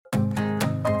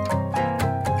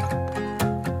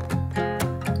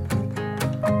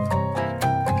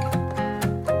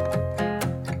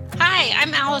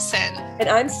Allison. And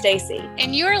I'm Stacy.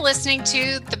 And you are listening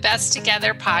to the Best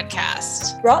Together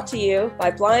podcast. Brought to you by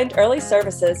Blind Early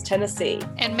Services, Tennessee.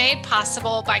 And made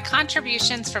possible by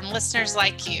contributions from listeners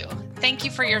like you. Thank you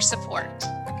for your support.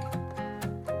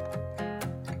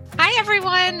 Hi,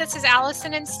 everyone. This is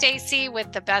Allison and Stacy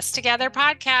with the Best Together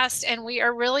podcast, and we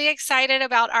are really excited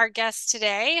about our guest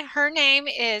today. Her name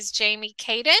is Jaimee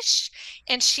Kadish,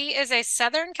 and she is a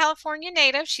Southern California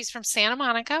native. She's from Santa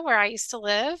Monica, where I used to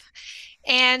live.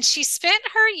 And she spent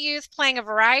her youth playing a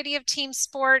variety of team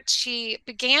sports. She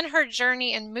began her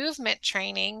journey in movement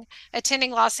training,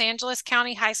 attending Los Angeles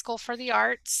County High School for the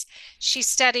Arts. She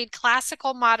studied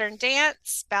classical modern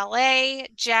dance, ballet,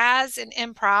 jazz, and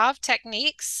improv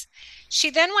techniques. She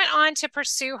then went on to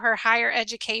pursue her higher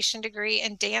education degree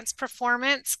in dance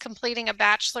performance, completing a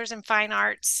Bachelors in Fine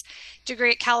Arts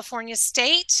degree at California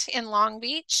State in Long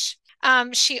Beach.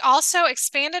 She also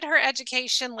expanded her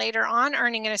education later on,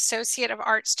 earning an Associate of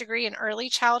Arts degree in early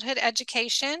childhood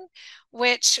education,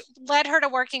 which led her to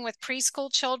working with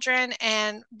preschool children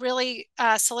and really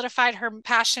solidified her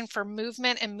passion for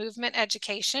movement and movement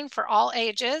education for all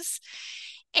ages.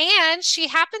 And she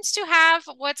happens to have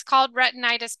what's called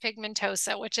retinitis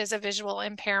pigmentosa, which is a visual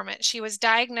impairment. She was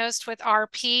diagnosed with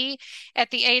RP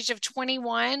at the age of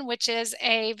 21, which is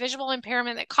a visual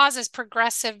impairment that causes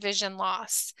progressive vision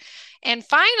loss. And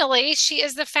finally, she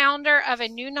is the founder of a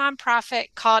new nonprofit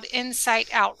called Insight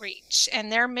Outreach,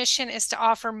 and their mission is to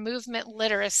offer movement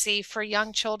literacy for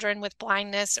young children with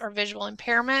blindness or visual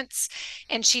impairments.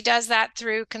 And she does that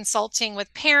through consulting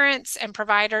with parents and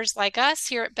providers like us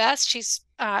here at Best. She's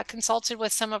consulted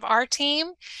with some of our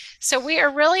team. So we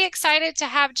are really excited to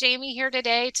have Jaimee here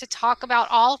today to talk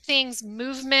about all things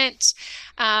movement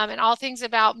and all things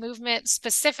about movement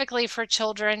specifically for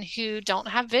children who don't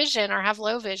have vision or have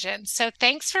low vision. So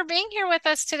thanks for being here with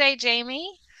us today, Jaimee.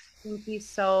 Thank you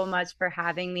so much for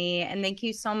having me. And thank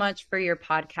you so much for your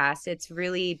podcast. It's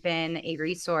really been a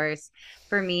resource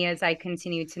for me as I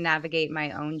continue to navigate my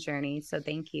own journey. So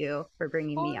thank you for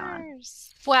bringing me on.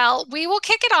 Well, we will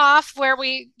kick it off where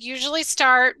we usually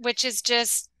start, which is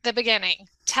just the beginning.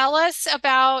 Tell us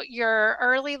about your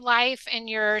early life and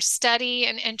your study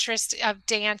and interest of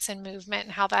dance and movement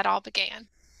and how that all began.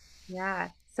 Yeah.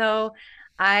 So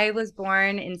I was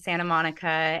born in Santa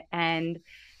Monica, and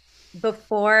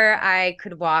before I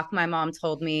could walk, my mom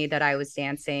told me that I was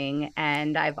dancing,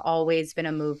 and I've always been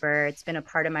a mover. It's been a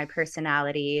part of my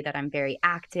personality that I'm very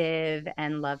active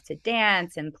and love to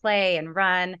dance and play and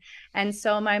run. And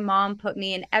so my mom put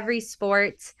me in every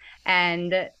sport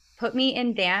and put me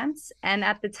in dance. And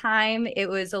at the time, it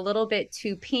was a little bit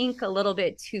too pink, a little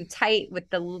bit too tight with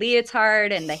the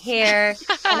leotard and the hair.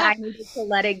 And I needed to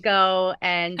let it go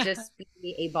and just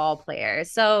be a ball player.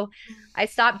 So I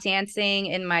stopped dancing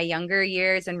in my younger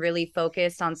years and really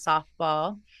focused on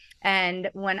softball.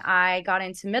 And when I got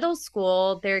into middle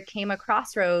school, there came a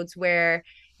crossroads where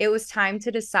it was time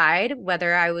to decide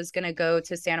whether I was going to go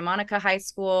to Santa Monica High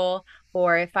School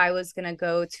or if I was going to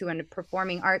go to a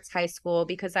performing arts high school,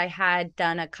 because I had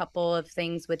done a couple of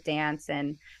things with dance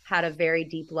and had a very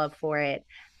deep love for it.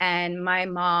 And my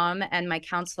mom and my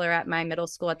counselor at my middle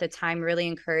school at the time really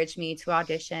encouraged me to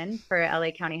audition for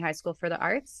LA County High School for the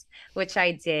Arts, which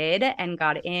I did and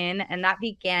got in. And that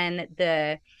began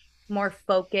the more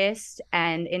focused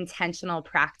and intentional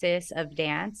practice of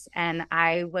dance. And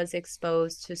I was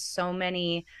exposed to so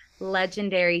many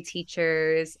legendary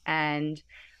teachers and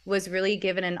was really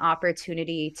given an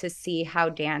opportunity to see how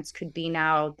dance could be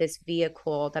now this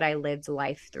vehicle that I lived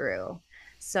life through.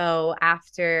 So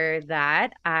after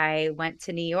that, I went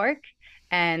to New York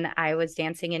and I was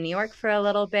dancing in New York for a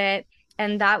little bit.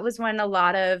 And that was when a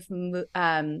lot of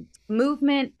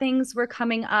movement things were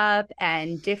coming up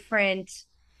and different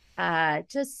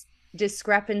just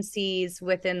discrepancies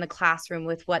within the classroom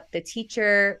with what the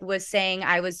teacher was saying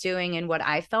I was doing and what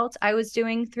I felt I was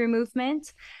doing through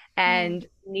movement. And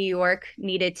New York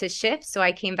needed to shift. So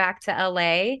I came back to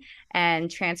LA and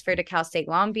transferred to Cal State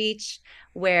Long Beach,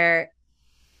 where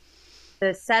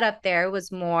the setup there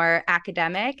was more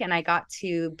academic, and I got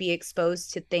to be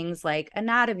exposed to things like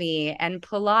anatomy and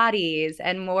Pilates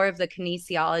and more of the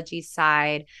kinesiology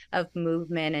side of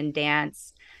movement and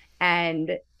dance.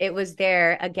 And it was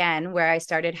there again where I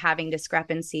started having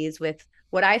discrepancies with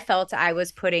what I felt I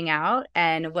was putting out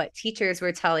and what teachers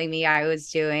were telling me I was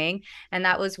doing. And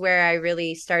that was where I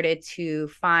really started to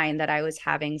find that I was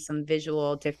having some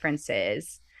visual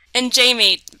differences. And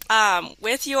Jaimee,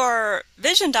 with your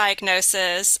vision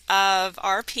diagnosis of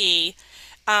RP,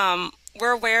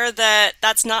 we're aware that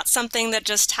that's not something that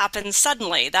just happens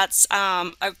suddenly. That's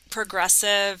a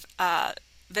progressive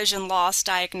vision loss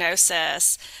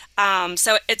diagnosis.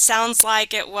 So it sounds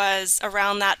like it was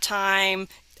around that time,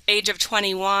 age of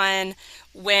 21,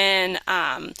 when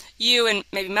you and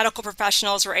maybe medical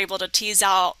professionals were able to tease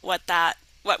out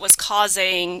what was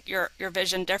causing your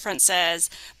vision differences.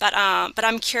 But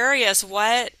I'm curious,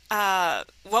 what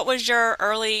was your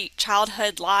early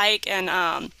childhood like,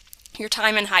 and your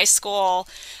time in high school,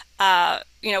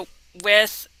 you know,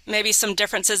 with maybe some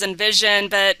differences in vision,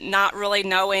 but not really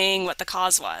knowing what the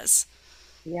cause was?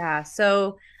 Yeah.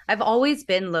 So I've always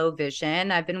been low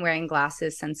vision. I've been wearing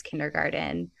glasses since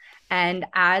kindergarten. And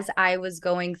as I was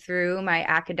going through my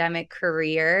academic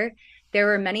career, there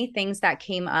were many things that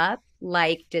came up,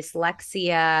 like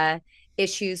dyslexia,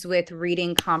 issues with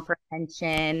reading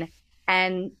comprehension.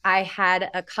 And I had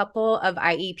a couple of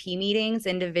IEP meetings,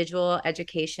 individual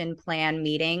education plan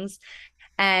meetings,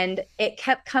 and it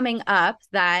kept coming up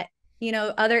that,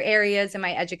 other areas in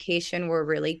my education were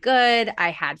really good. I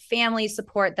had family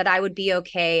support, that I would be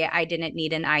okay. I didn't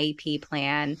need an IEP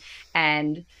plan,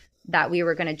 and that we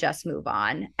were going to just move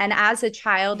on. And as a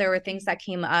child, there were things that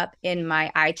came up in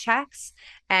my eye checks.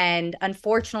 And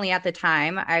unfortunately, at the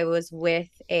time, I was with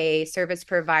a service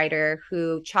provider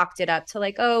who chalked it up to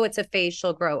like, oh, it's a phase,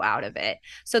 she'll grow out of it.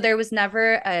 So there was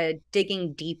never a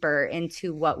digging deeper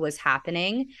into what was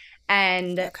happening.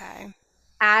 And Okay.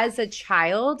 as a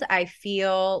child, I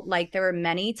feel like there were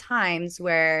many times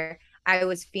where I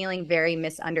was feeling very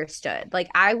misunderstood. Like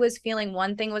I was feeling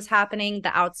one thing was happening,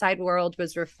 the outside world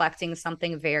was reflecting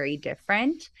something very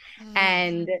different.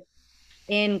 And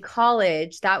in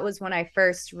college, that was when I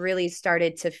first really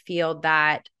started to feel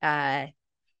that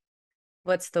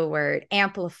what's the word,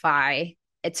 amplify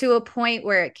to a point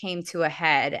where it came to a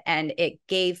head, and it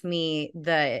gave me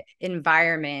the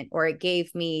environment, or it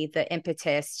gave me the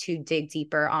impetus to dig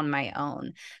deeper on my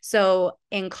own. So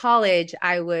in college,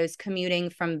 I was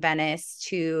commuting from Venice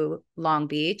to Long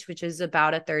Beach, which is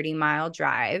about a 30-mile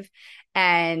drive.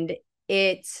 And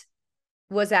it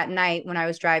was at night when I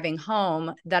was driving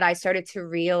home that I started to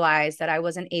realize that I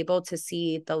wasn't able to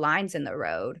see the lines in the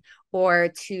road, or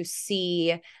to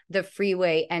see the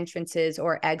freeway entrances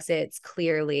or exits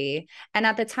clearly. And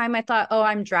at the time, I thought, oh,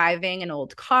 I'm driving an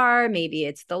old car. Maybe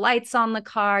it's the lights on the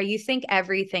car. You think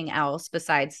everything else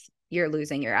besides you're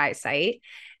losing your eyesight.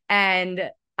 And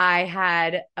I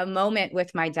had a moment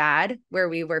with my dad where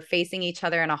we were facing each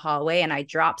other in a hallway, and I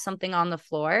dropped something on the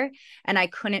floor and I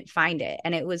couldn't find it.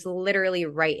 And it was literally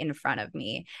right in front of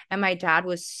me. And my dad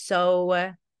was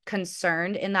so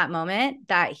concerned in that moment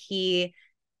that he,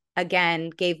 again,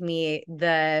 gave me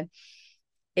the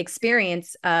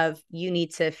experience of, you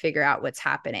need to figure out what's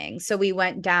happening. So we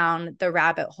went down the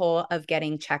rabbit hole of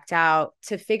getting checked out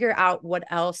to figure out what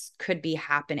else could be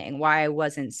happening, why I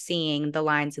wasn't seeing the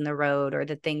lines in the road or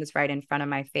the things right in front of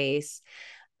my face.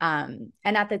 And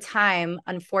at the time,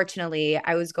 unfortunately,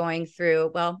 I was going through,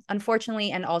 well,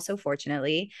 unfortunately, and also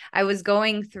fortunately, I was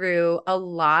going through a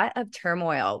lot of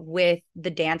turmoil with the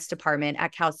dance department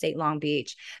at Cal State Long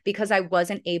Beach, because I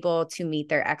wasn't able to meet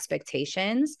their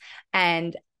expectations.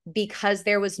 And because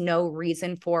there was no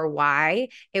reason for why,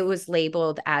 it was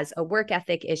labeled as a work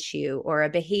ethic issue or a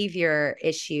behavior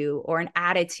issue or an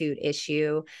attitude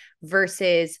issue,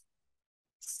 versus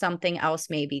something else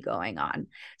may be going on.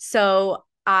 So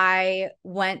I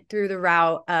went through the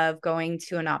route of going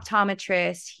to an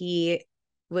optometrist. He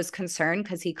was concerned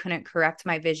because he couldn't correct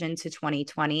my vision to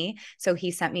 20/20. So he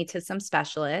sent me to some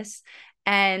specialists.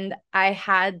 And I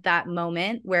had that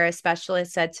moment where a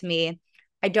specialist said to me,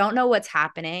 I don't know what's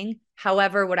happening.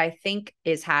 However, what I think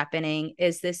is happening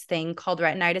is this thing called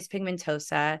retinitis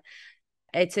pigmentosa.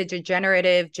 It's a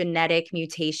degenerative genetic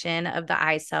mutation of the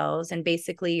eye cells. And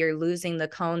basically, you're losing the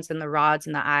cones and the rods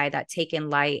in the eye that take in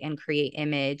light and create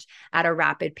image at a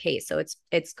rapid pace. So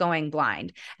it's going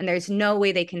blind. And there's no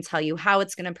way they can tell you how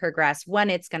it's going to progress, when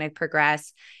it's going to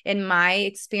progress. In my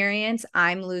experience,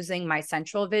 I'm losing my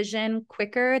central vision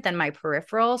quicker than my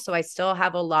peripheral. So I still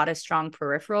have a lot of strong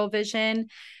peripheral vision.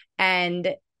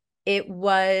 And it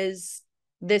was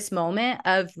this moment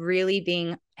of really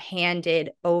being handed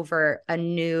over a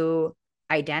new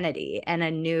identity and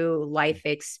a new life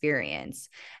experience.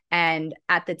 And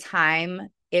at the time,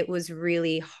 it was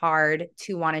really hard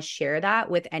to want to share that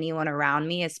with anyone around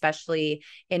me, especially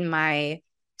in my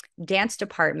dance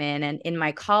department and in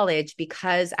my college,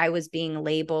 because I was being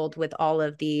labeled with all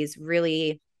of these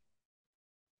really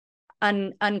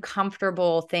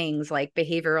uncomfortable things like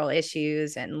behavioral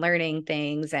issues and learning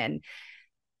things. And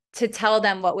to tell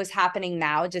them what was happening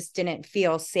now just didn't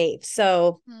feel safe.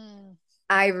 So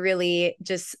I really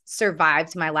just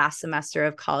survived my last semester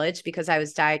of college, because I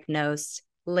was diagnosed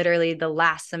literally the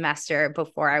last semester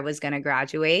before I was going to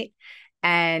graduate.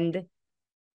 and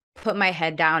put my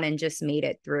head down and just made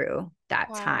it through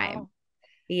that time. Wow.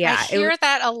 I Yeah, it was hear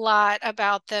that a lot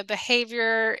about the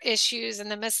behavior issues and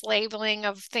the mislabeling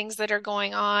of things that are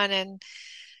going on. And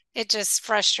it just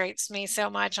frustrates me so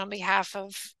much on behalf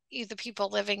of the people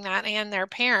living that and their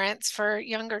parents for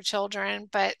younger children.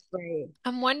 But great.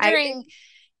 I'm I wondering,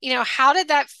 how did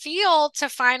that feel to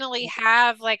finally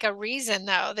have like a reason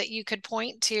though that you could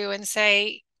point to and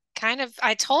say, kind of,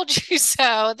 I told you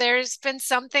so. There's been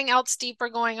something else deeper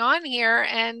going on here,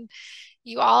 and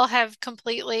you all have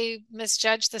completely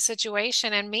misjudged the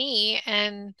situation and me.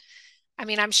 And I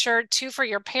mean, I'm sure too for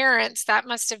your parents, that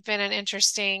must have been an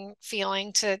interesting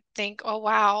feeling to think, oh,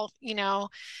 wow,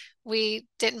 we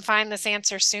didn't find this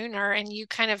answer sooner. And you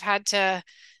kind of had to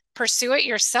pursue it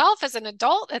yourself as an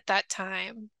adult at that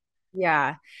time.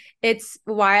 Yeah, it's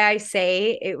why I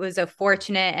say it was a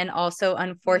fortunate and also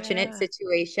unfortunate Yeah.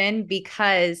 situation,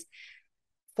 because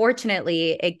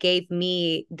fortunately, it gave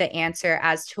me the answer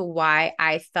as to why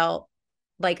I felt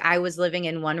like I was living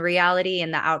in one reality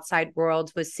and the outside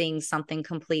world was seeing something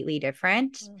completely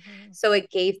different. Mhm. So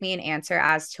it gave me an answer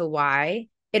as to why.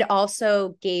 It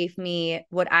also gave me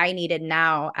what I needed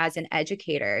now as an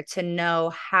educator to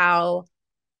know how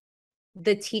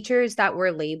the teachers that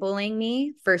were labeling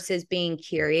me versus being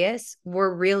curious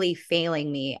were really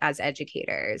failing me as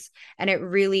educators. And it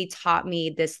really taught me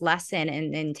this lesson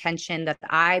and intention that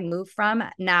I move from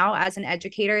now as an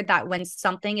educator, that when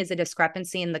something is a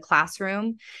discrepancy in the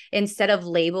classroom, instead of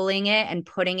labeling it and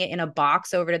putting it in a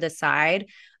box over to the side,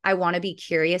 I want to be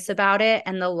curious about it.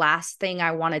 And the last thing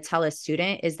I want to tell a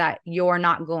student is that you're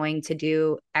not going to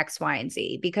do X, Y, and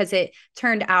Z, because it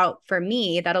turned out for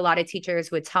me that a lot of teachers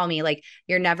would tell me, like,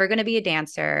 you're never going to be a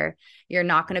dancer. You're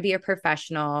not going to be a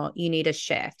professional. You need a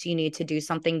shift. You need to do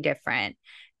something different.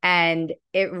 And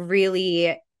it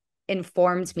really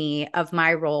informed me of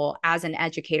my role as an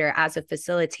educator, as a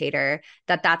facilitator,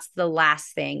 that that's the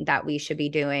last thing that we should be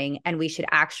doing. And we should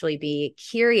actually be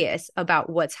curious about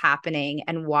what's happening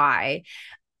and why.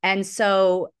 And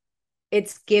so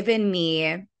it's given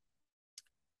me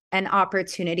an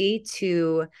opportunity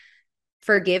to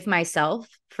forgive myself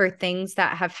for things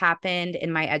that have happened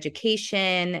in my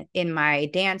education, in my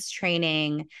dance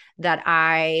training, that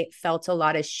I felt a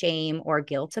lot of shame or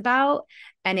guilt about.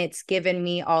 And it's given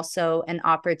me also an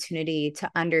opportunity to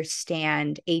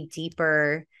understand a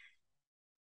deeper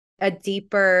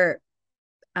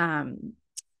um,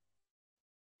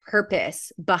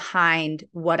 purpose behind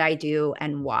what I do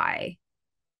and why.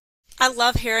 I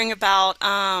love hearing about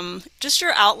just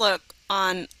your outlook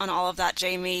on all of that,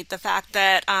 Jaimee. The fact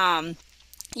that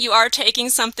you are taking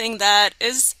something that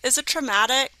is a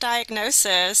traumatic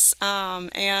diagnosis,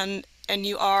 and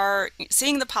you are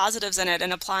seeing the positives in it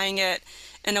and applying it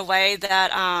in a way that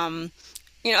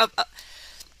you know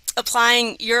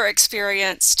applying your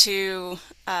experience to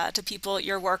people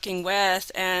you're working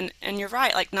with, and you're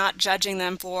right, like not judging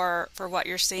them for what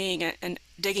you're seeing, and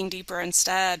digging deeper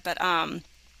instead. But I'm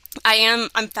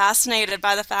fascinated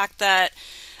by the fact that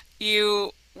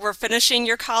you were finishing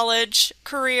your college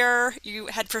career, you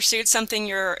had pursued something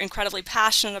you're incredibly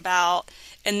passionate about,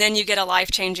 and then you get a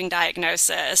life-changing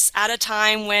diagnosis at a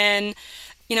time when,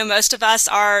 most of us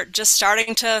are just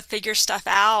starting to figure stuff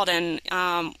out, and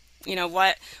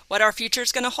what our future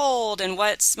is going to hold, and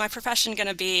what's my profession going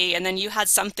to be, and then you had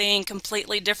something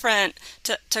completely different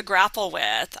to grapple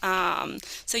with.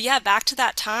 So yeah, back to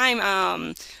that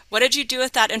time. What did you do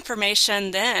with that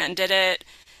information then? Did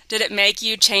it make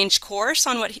you change course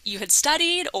on what you had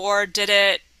studied, or did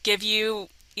it give you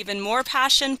even more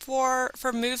passion for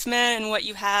movement and what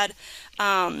you had,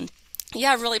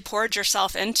 really poured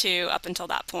yourself into up until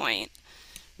that point?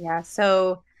 Yeah.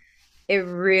 So it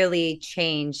really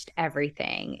changed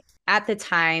everything. At the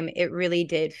time, it really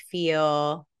did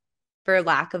feel, for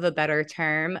lack of a better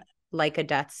term, like a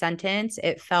death sentence.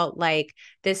 It felt like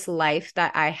this life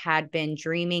that I had been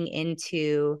dreaming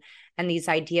into and these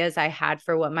ideas I had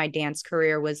for what my dance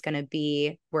career was going to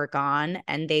be were gone.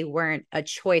 And they weren't a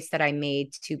choice that I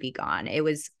made to be gone. It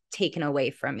was taken away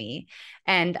from me.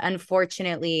 And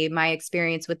unfortunately, my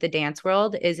experience with the dance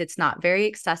world is it's not very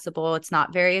accessible. It's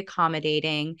not very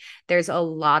accommodating. There's a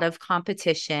lot of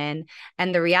competition.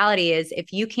 And the reality is,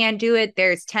 if you can't do it,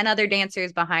 there's 10 other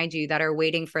dancers behind you that are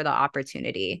waiting for the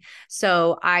opportunity.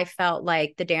 So I felt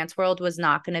like the dance world was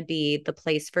not going to be the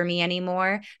place for me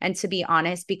anymore. And to be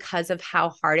honest, because of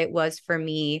how hard it was for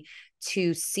me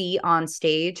to see on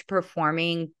stage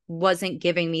performing, wasn't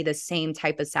giving me the same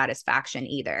type of satisfaction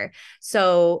either.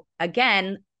 So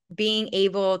again, being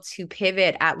able to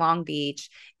pivot at Long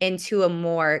Beach into a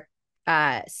more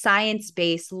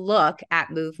science-based look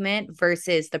at movement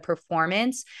versus the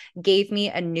performance gave me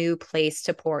a new place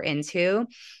to pour into.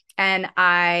 And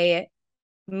I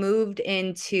moved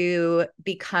into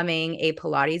becoming a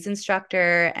Pilates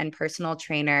instructor and personal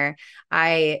trainer.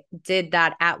 I did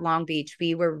that at Long Beach.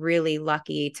 We were really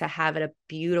lucky to have a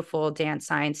beautiful dance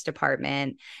science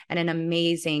department and an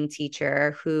amazing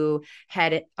teacher who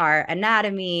had our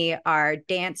anatomy, our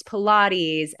dance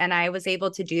Pilates, and I was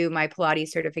able to do my Pilates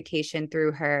certification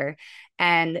through her.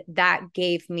 And that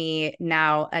gave me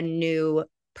now a new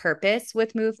purpose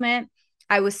with movement.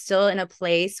 I was still in a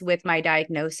place with my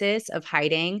diagnosis of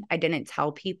hiding. I didn't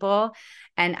tell people.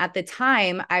 And at the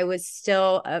time, I was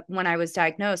still, when I was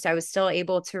diagnosed, I was still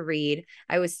able to read.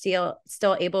 I was still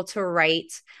able to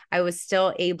write. I was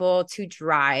still able to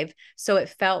drive. So it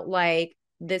felt like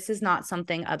this is not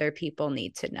something other people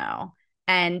need to know.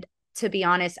 And to be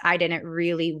honest, I didn't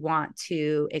really want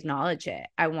to acknowledge it.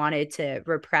 I wanted to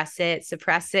repress it,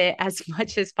 suppress it as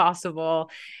much as possible.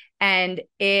 And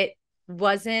it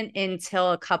wasn't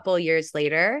until a couple years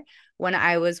later when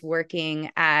I was working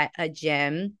at a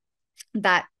gym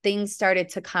that things started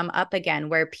to come up again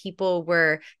where people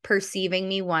were perceiving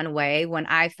me one way when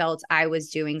I felt I was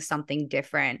doing something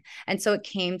different. And so it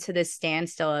came to this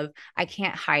standstill of I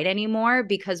can't hide anymore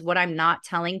because what I'm not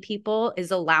telling people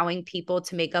is allowing people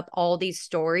to make up all these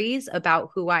stories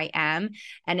about who I am,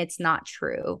 and it's not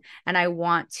true. And I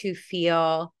want to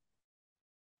feel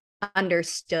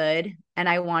understood and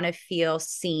I want to feel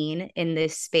seen in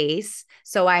this space.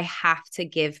 So I have to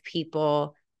give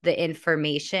people the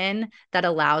information that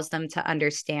allows them to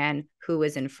understand who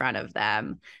is in front of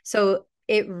them. So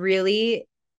it really,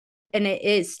 and it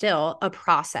is still a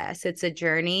process, it's a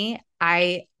journey.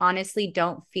 I honestly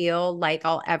don't feel like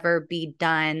I'll ever be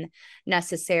done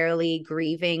necessarily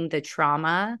grieving the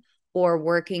trauma or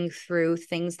working through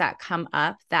things that come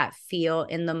up that feel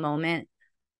in the moment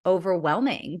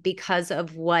overwhelming because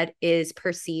of what is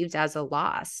perceived as a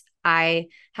loss. I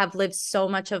have lived so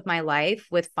much of my life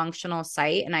with functional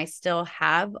sight, and I still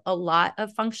have a lot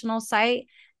of functional sight.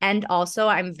 And also,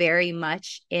 I'm very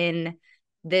much in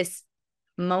this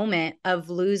moment of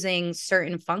losing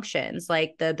certain functions,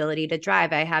 like the ability to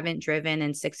drive. I haven't driven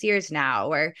in 6 years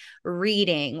now, or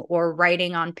reading or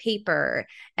writing on paper.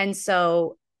 And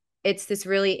so it's this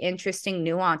really interesting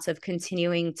nuance of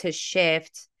continuing to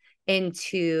shift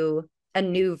into a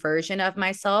new version of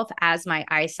myself as my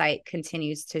eyesight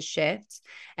continues to shift.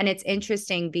 And it's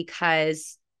interesting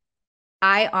because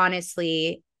I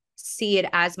honestly see it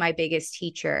as my biggest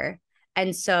teacher.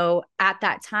 And so at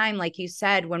that time, like you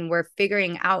said, when we're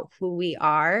figuring out who we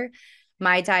are,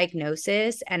 my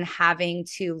diagnosis and having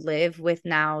to live with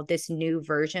now this new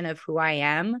version of who I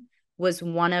am was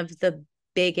one of the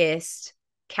biggest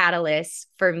catalysts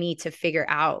for me to figure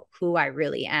out who I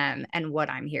really am and what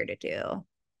I'm here to do.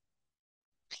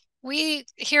 We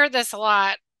hear this a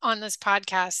lot on this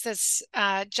podcast, this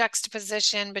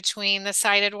juxtaposition between the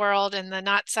sighted world and the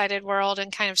not sighted world,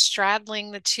 and kind of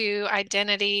straddling the two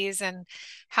identities and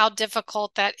how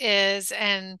difficult that is.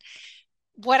 And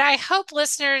what I hope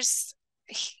listeners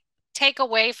take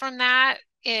away from that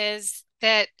is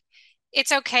that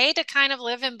it's okay to kind of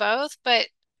live in both, but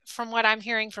from what I'm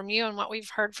hearing from you and what we've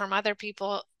heard from other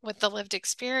people with the lived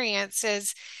experience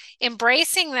is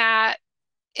embracing that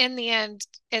in the end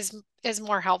is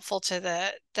more helpful to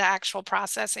the actual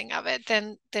processing of it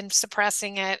than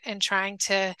suppressing it and trying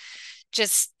to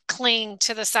just cling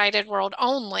to the sighted world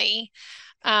only.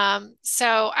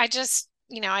 So I just,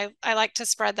 I like to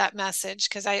spread that message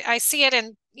because I see it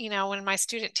in, in my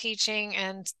student teaching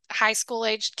and high school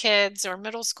aged kids or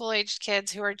middle school aged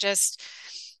kids who are just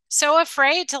so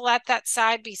afraid to let that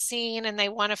side be seen, and they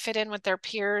want to fit in with their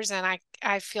peers. And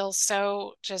I feel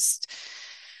so just,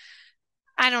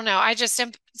 I don't know. I just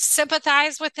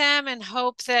sympathize with them and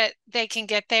hope that they can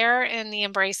get there in the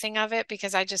embracing of it,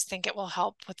 because I just think it will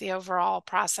help with the overall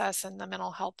process and the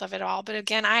mental health of it all. But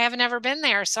again, I have never been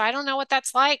there, so I don't know what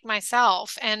that's like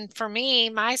myself. And for me,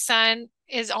 my son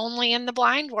is only in the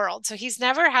blind world, so he's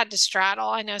never had to straddle.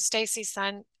 I know Stacy's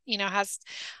son, has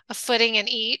a footing in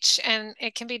each, and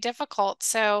it can be difficult.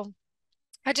 So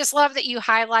I just love that you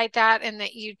highlight that and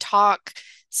that you talk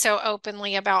so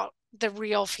openly about the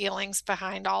real feelings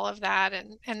behind all of that,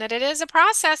 and that it is a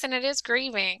process and it is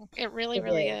grieving. It really, It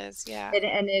really is. is. Yeah.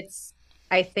 And it's,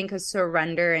 I think, a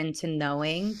surrender into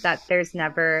knowing that there's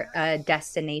never a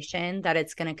destination, that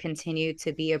it's going to continue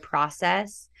to be a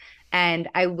process. And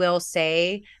I will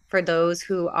say, for those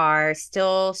who are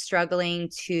still struggling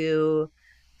to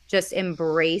just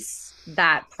embrace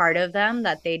that part of them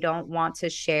that they don't want to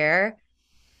share,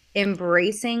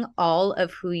 embracing all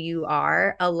of who you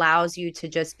are allows you to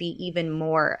just be even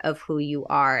more of who you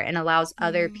are and allows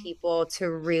other Mm. people to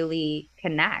really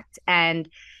connect. And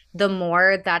the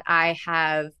more that I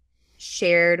have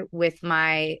shared with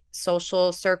my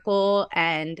social circle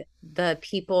and the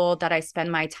people that I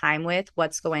spend my time with,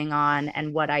 what's going on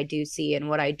and what I do see and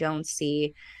what I don't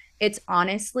see, it's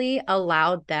honestly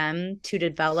allowed them to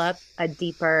develop a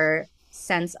deeper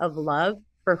sense of love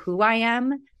for who I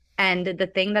am. And the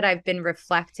thing that I've been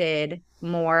reflected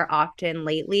more often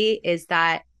lately is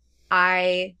that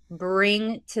I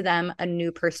bring to them a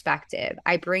new perspective.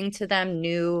 I bring to them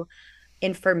new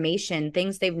information,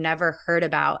 things they've never heard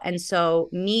about. And so,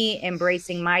 me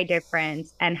embracing my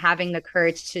difference and having the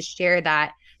courage to share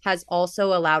that has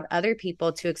also allowed other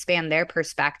people to expand their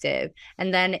perspective.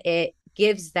 And then it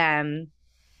gives them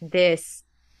this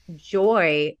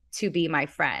joy to be my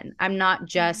friend. I'm not Mhm.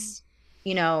 just,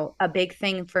 a big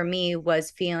thing for me was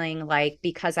feeling like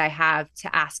because I have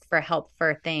to ask for help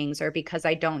for things or because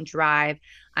I don't drive,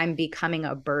 I'm becoming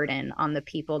a burden on the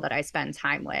people that I spend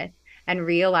time with, and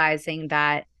realizing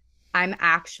that I'm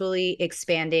actually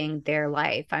expanding their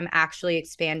life. I'm actually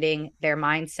expanding their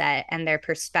mindset and their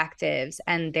perspectives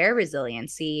and their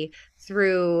resiliency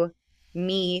through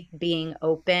me being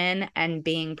open and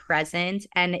being present.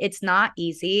 And it's not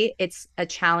easy. It's a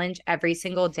challenge every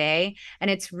single day.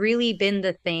 And it's really been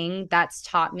the thing that's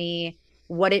taught me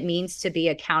what it means to be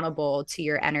accountable to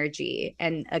your energy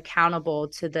and accountable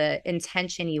to the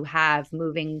intention you have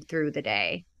moving through the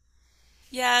day.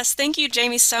 Yes, thank you,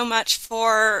 Jaimee, so much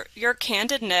for your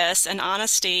candidness and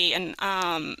honesty and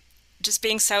just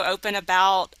being so open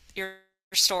about your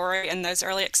story and those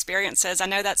early experiences. I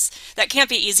know that can't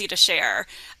be easy to share.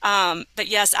 But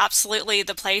yes, absolutely,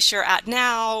 the place you're at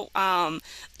now,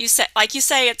 like you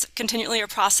say, it's continually a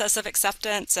process of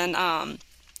acceptance, and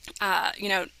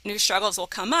new struggles will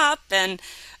come up and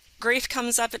grief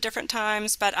comes up at different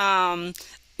times, but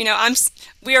you know, I'm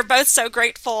we are both so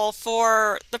grateful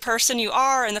for the person you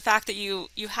are and the fact that you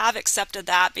have accepted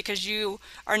that, because you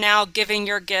are now giving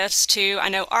your gifts to, I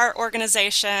know, our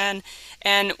organization,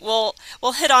 and we'll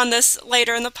hit on this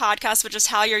later in the podcast, but just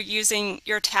how you're using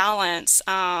your talents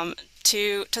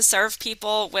to serve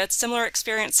people with similar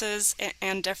experiences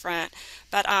and different.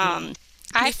 But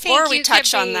I before think we you could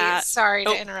touch on be, that, sorry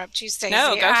to oh interrupt you, no,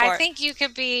 Stacey. go I for it. think you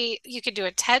could do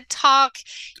a TED Talk,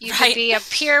 you could Right? be a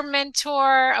peer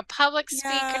mentor, a public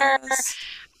speaker, Yes.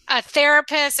 a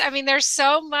therapist. I mean, there's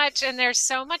so much, and there's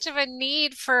so much of a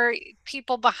need for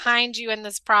people behind you in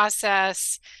this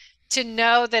process to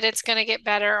know that it's going to get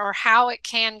better or how it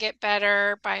can get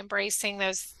better by embracing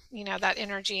those, that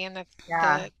energy and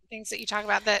Yeah. the things that you talk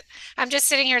about. That I'm just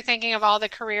sitting here thinking of all the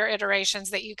career iterations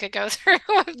that you could go through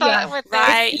Yeah. with this. It's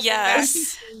Right, yes.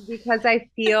 interesting because I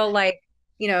feel like,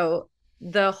 you know,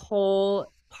 the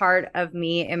whole part of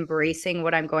me embracing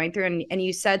what I'm going through, and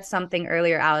you said something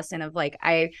earlier, Allison, of like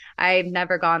I've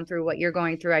never gone through what you're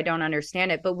going through. I don't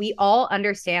understand it, but we all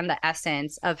understand the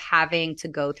essence of having to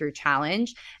go through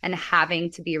challenge and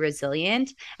having to be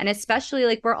resilient. And especially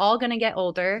like we're all going to get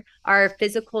older, our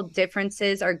physical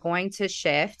differences are going to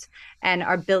shift and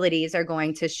our abilities are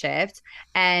going to shift.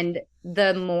 And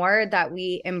the more that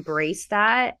we embrace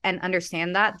that and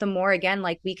understand that, the more, again,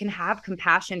 like we can have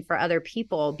compassion for other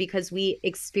people because we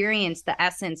experience the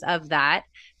essence of that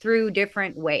through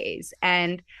different ways.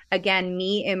 And again,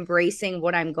 me embracing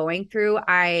what I'm going through,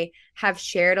 I have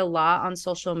shared a lot on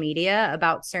social media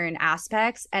about certain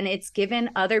aspects, and it's given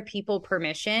other people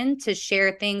permission to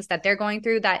share things that they're going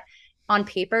through that on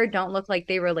paper don't look like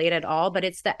they relate at all, but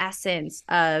it's the essence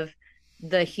of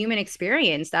the human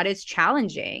experience that is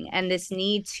challenging, and this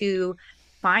need to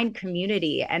find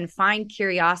community and find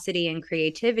curiosity and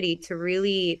creativity to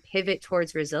really pivot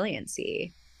towards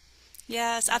resiliency.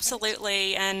 Yes,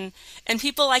 absolutely. And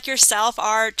people like yourself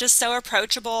are just so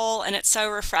approachable, and it's so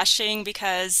refreshing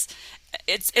because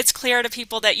it's clear to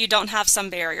people that you don't have some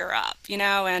barrier up,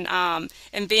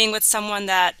 and being with someone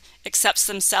that accepts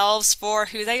themselves for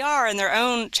who they are and their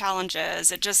own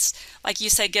challenges, it just, like you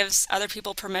say, gives other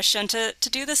people permission to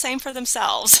do the same for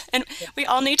themselves. And we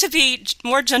all need to be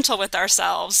more gentle with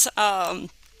ourselves. Yes,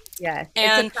 it's a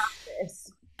And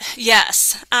practice.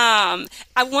 yes, I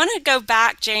want to go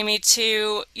back, Jaimee,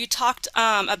 to you talked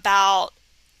about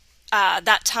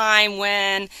that time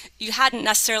when you hadn't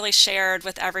necessarily shared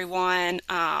with everyone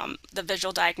the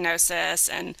visual diagnosis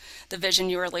and the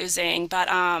vision you were losing, but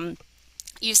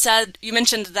you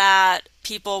mentioned that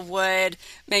people would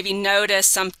maybe notice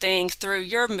something through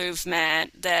your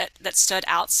movement that stood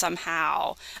out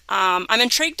somehow. I'm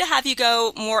intrigued to have you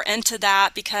go more into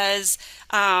that because,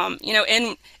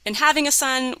 in having a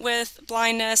son with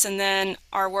blindness and then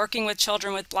are working with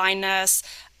children with blindness,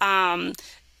 um,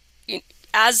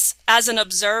 as an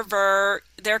observer,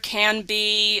 there can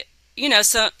be,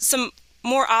 some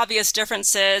more obvious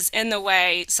differences in the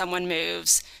way someone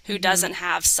moves who Mhm. doesn't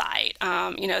have sight.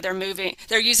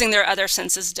 They're using their other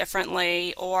senses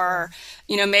differently, or,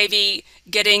 maybe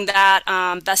getting that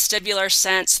vestibular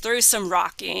sense through some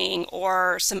rocking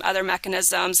or some other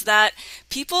mechanisms that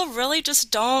people really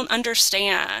just don't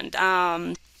understand.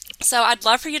 So I'd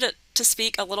love for you to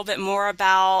speak a little bit more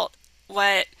about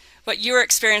what what you were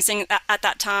experiencing at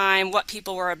that time, what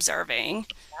people were observing.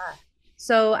 Yeah.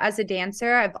 So, as a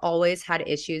dancer, I've always had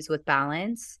issues with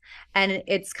balance. And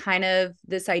it's kind of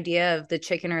this idea of the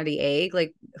chicken or the egg,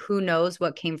 like who knows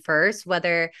what came first,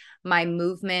 whether my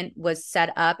movement was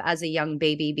set up as a young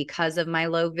baby because of my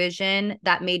low vision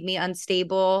that made me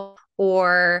unstable,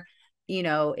 or,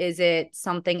 is it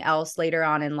something else later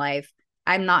on in life?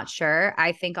 I'm not sure.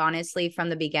 I think honestly from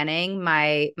the beginning,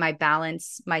 my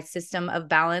balance, my system of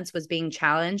balance was being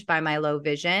challenged by my low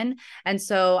vision. And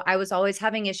so I was always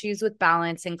having issues with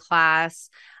balance in class.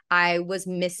 I was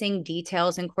missing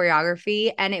details in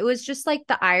choreography. And it was just like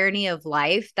the irony of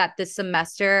life that the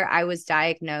semester I was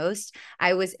diagnosed,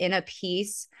 I was in a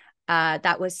piece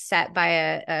that was set by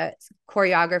a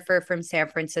choreographer from San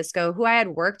Francisco who I had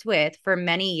worked with for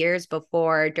many years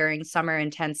before during summer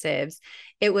intensives.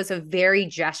 It was a very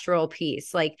gestural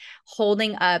piece, like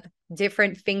holding up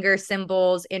different finger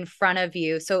symbols in front of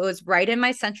you. So it was right in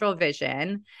my central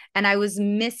vision. And I was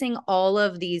missing all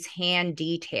of these hand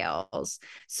details.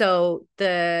 So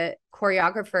the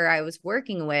choreographer I was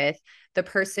working with, the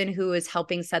person who was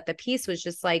helping set the piece, was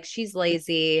just like, she's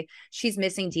lazy, she's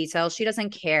missing details, she doesn't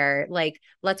care. Like,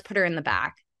 let's put her in the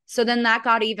back. So then that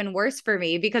got even worse for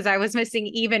me because I was missing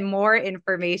even more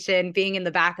information being in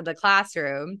the back of the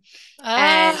classroom.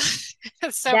 And Oh,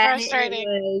 it's so then it frustrating.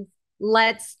 was,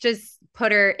 let's just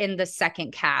put her in the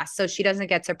second cast so she doesn't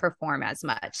get to perform as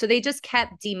much. So they just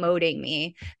kept demoting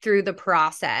me through the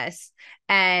process.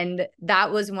 And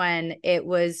that was when it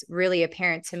was really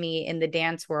apparent to me in the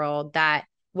dance world that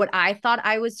what I thought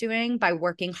I was doing by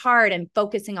working hard and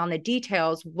focusing on the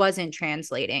details wasn't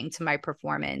translating to my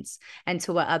performance and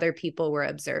to what other people were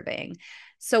observing.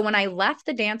 So when I left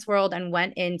the dance world and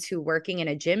went into working in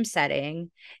a gym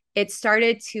setting, it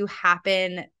started to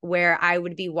happen where I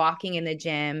would be walking in the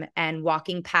gym and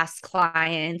walking past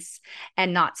clients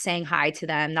and not saying hi to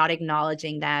them, not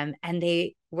acknowledging them. And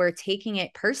they were taking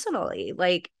it personally.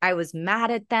 Like I was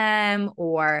mad at them,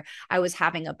 or I was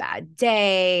having a bad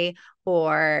day,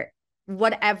 or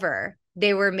whatever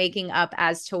they were making up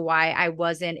as to why I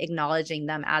wasn't acknowledging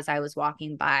them as I was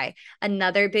walking by.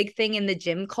 Another big thing in the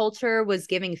gym culture was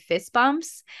giving fist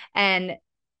bumps. And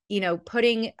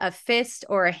putting a fist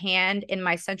or a hand in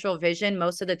my central vision,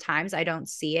 most of the times I don't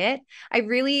see it.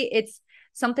 It's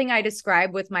something I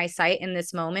describe with my sight in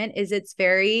this moment is it's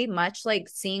very much like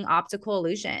seeing optical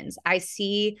illusions. I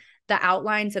see the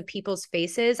outlines of people's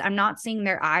faces. I'm not seeing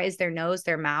their eyes, their nose,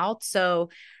 their mouth. So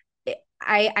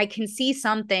I can see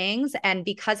some things, and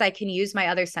because I can use my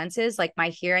other senses, like my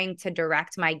hearing, to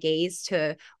direct my gaze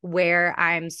to where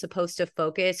I'm supposed to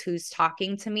focus, who's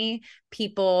talking to me,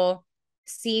 people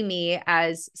see me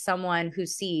as someone who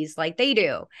sees like they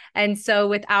do. And so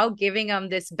without giving them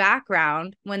this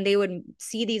background, when they would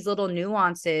see these little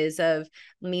nuances of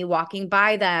me walking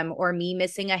by them, or me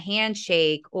missing a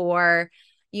handshake, or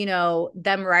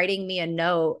them writing me a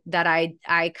note that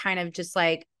I kind of just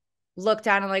like look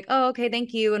down and like, oh, okay,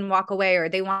 thank you, and walk away. Or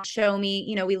they want to show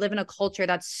me, we live in a culture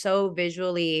that's so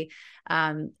visually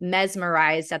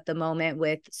mesmerized at the moment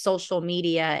with social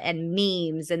media and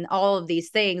memes and all of these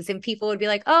things. And people would be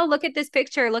like, oh, look at this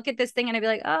picture, look at this thing. And I'd be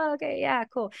like, oh, okay, yeah,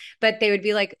 cool. But they would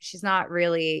be like, she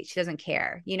doesn't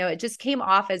care. It just came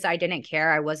off as I didn't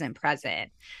care. I wasn't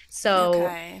present. So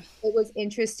Okay. it was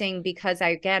interesting because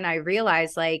I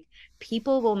realized like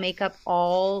people will make up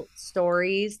all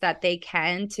stories that they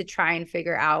can to try and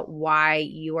figure out why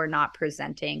you are not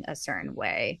presenting a certain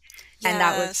way. And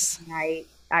that was Yes. when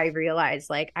I realized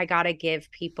like I got to give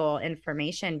people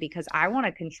information because I want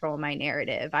to control my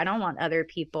narrative. I don't want other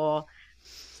people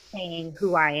saying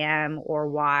who I am or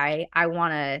why. I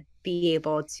want to be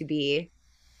able to be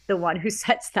the one who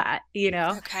sets that.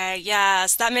 Okay,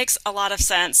 yes, that makes a lot of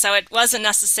sense. So it wasn't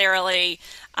necessarily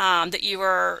that you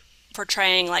were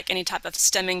portraying like any type of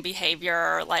stimming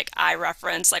behavior, like eye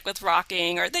reference, like with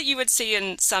rocking, or that you would see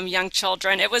in some young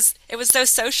children. It was those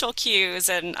social cues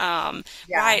and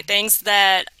Yeah. right, things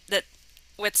that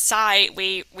with sight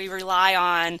we rely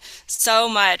on so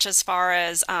much as far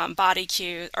as body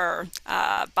cue or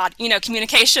body,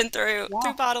 communication through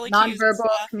Yeah. bodily cues and Nonverbal stuff. That's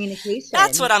what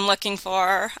communication. I'm looking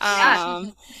for. Yeah.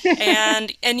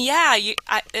 And yeah,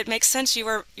 it makes sense. You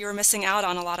were missing out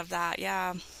on a lot of that.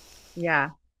 Yeah. Yeah.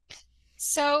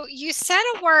 So you said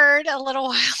a word a little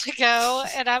while ago,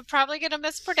 and I'm probably going to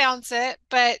mispronounce it,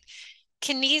 but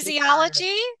You got it.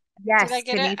 kinesiology? Did I Yes,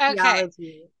 get it? Okay.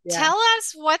 kinesiology. Yeah. Tell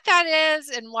us what that is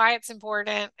and why it's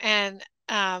important, and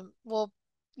we'll,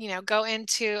 go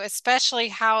into especially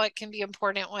how it can be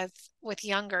important with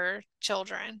younger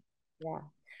children. Yeah.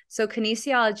 So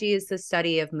kinesiology is the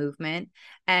study of movement,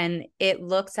 and it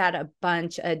looks at a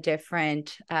bunch of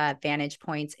different vantage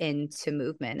points into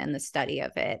movement and the study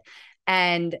of it.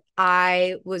 And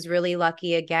I was really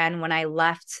lucky again when I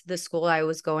left the school I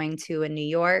was going to in New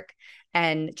York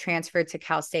and transferred to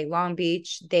Cal State Long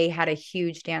Beach. They had a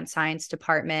huge dance science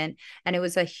department, and it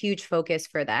was a huge focus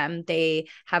for them. They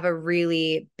have a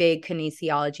really big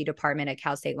kinesiology department at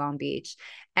Cal State Long Beach.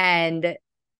 And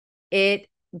it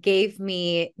gave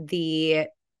me the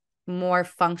more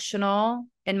functional,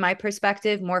 in my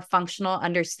perspective, more functional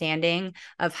understanding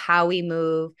of how we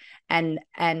move and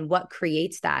what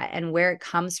creates that and where it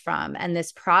comes from. And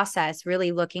this process,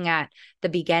 really looking at the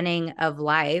beginning of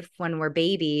life when we're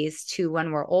babies to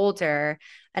when we're older,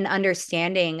 an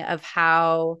understanding of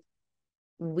how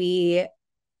we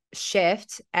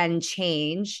shift and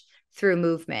change through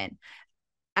movement.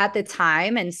 At the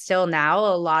time and still now,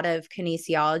 a lot of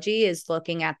kinesiology is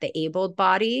looking at the abled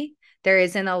body. There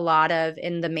isn't a lot of,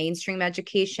 in the mainstream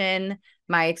education,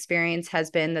 my experience has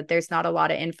been that there's not a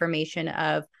lot of information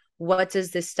of what does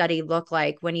this study look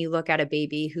like when you look at a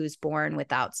baby who's born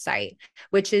without sight,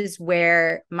 which is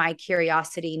where my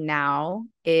curiosity now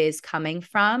is coming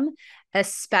from,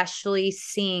 especially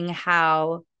seeing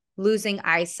how losing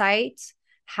eyesight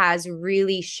has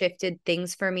really shifted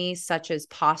things for me, such as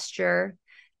posture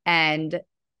and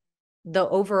the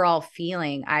overall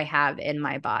feeling I have in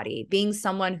my body. Being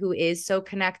someone who is so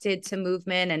connected to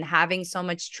movement and having so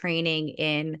much training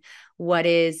in what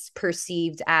is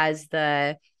perceived as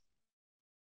the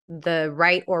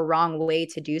right or wrong way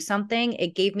to do something,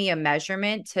 it gave me a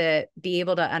measurement to be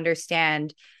able to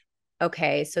understand,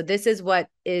 okay, so this is what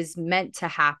is meant to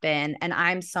happen, and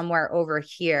I'm somewhere over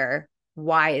here.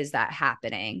 Why is that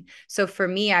happening? So for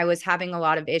me, I was having a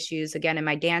lot of issues again in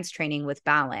my dance training with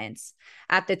balance.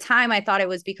 At the time, I thought it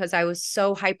was because I was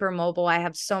so hypermobile. I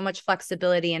have so much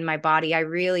flexibility in my body. I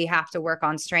really have to work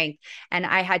on strength. And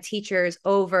I had teachers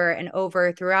over and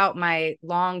over throughout my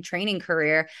long training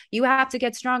career. You have to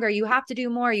get stronger. You have to do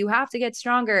more. You have to get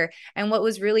stronger. And what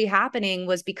was really happening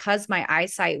was because my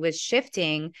eyesight was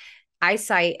shifting,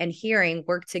 eyesight and hearing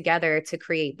work together to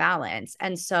create balance.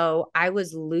 And so I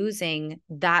was losing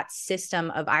that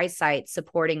system of eyesight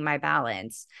supporting my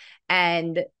balance.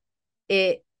 And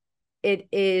it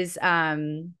is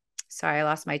sorry, I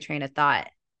lost my train of thought.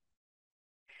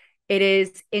 It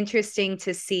is interesting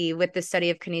to see with the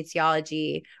study of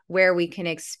kinesiology where we can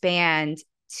expand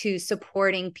to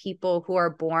supporting people who are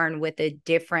born with a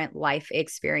different life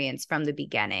experience from the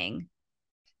beginning.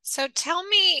 So tell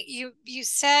me, you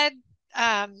said,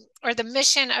 or the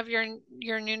mission of your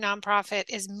new nonprofit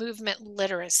is movement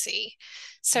literacy.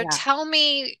 So Yeah.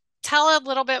 tell a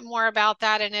little bit more about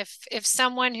that, and if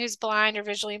someone who's blind or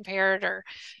visually impaired, or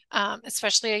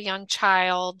especially a young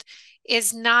child,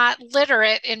 is not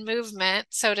literate in movement,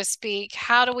 so to speak,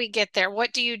 how do we get there?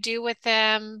 What do you do with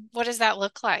them? What does that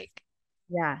look like?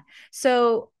 Yeah.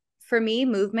 So for me,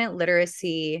 movement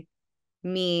literacy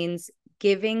means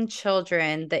giving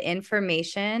children the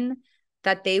information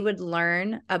that they would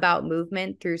learn about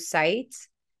movement through sight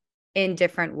in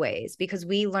different ways, because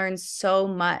we learn so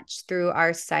much through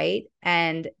our sight,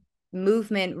 and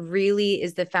movement really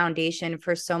is the foundation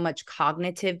for so much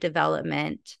cognitive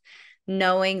development.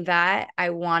 Knowing that,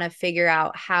 I want to figure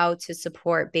out how to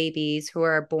support babies who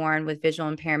are born with visual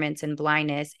impairments and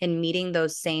blindness in meeting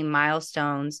those same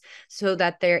milestones so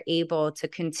that they're able to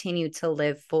continue to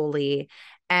live fully.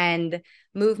 And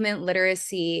movement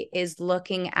literacy is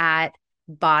looking at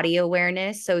body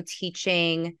awareness. So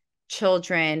teaching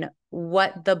children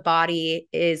what the body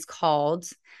is called,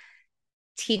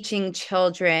 teaching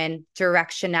children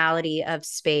directionality of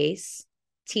space,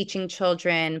 teaching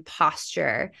children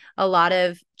posture. A lot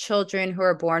of children who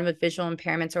are born with visual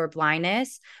impairments or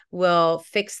blindness will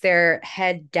fix their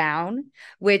head down,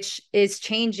 which is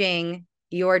changing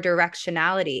your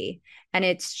directionality, and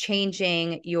it's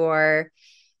changing your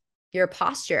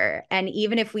posture. And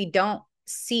even if we don't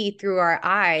see through our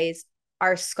eyes,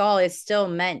 our skull is still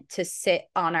meant to sit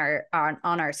on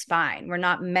our spine. We're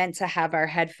not meant to have our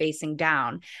head facing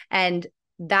down. And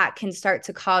that can start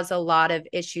to cause a lot of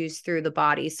issues through the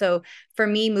body. So for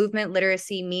me, movement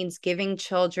literacy means giving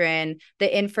children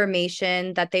the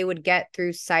information that they would get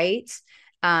through sight,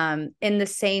 in the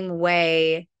same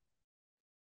way,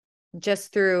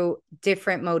 just through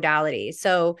different modalities.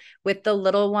 So with the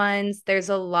little ones, there's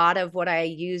a lot of what I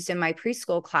used in my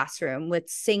preschool classroom with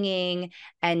singing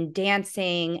and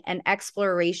dancing and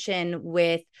exploration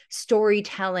with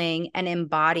storytelling and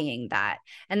embodying that.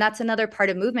 And that's another part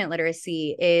of movement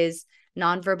literacy is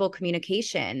nonverbal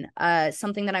communication,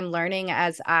 something that I'm learning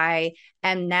as I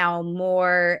am now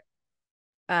more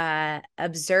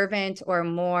observant, or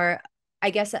more, I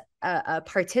guess, a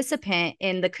participant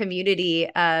in the community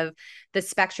of the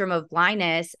spectrum of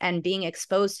blindness, and being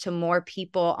exposed to more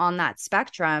people on that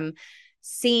spectrum,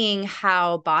 seeing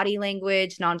how body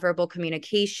language, nonverbal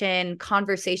communication,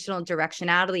 conversational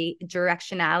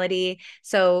directionality.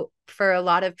 So for a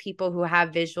lot of people who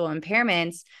have visual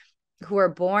impairments, who are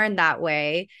born that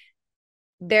way,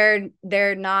 they're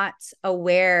not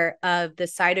aware of the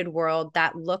sighted world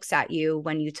that looks at you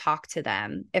when you talk to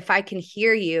them. If I can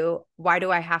hear you, why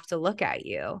do I have to look at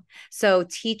you? So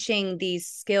teaching these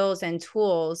skills and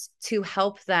tools to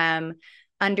help them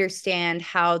understand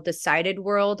how the sighted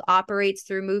world operates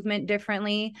through movement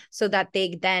differently, so that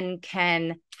they then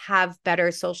can have better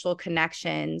social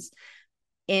connections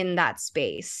in that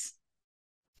space.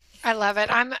 I love it.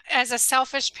 As a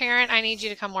selfish parent, I need you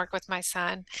to come work with my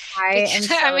son I am because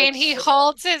so I mean, he excited.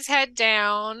 holds his head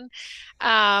down.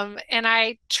 And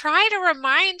I try to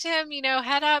remind him,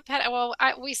 head up,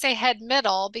 we say head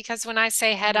middle because when I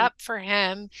say head Mhm. up for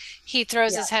him, he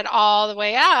throws Yeah, his head all the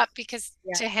way up because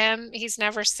yeah, to him, he's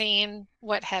never seen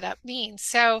what head up means.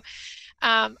 So,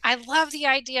 I love the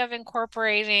idea of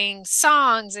incorporating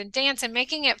songs and dance and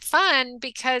making it fun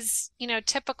because,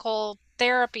 typical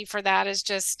therapy for that is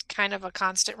just kind of a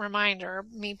constant reminder,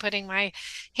 me putting my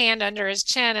hand under his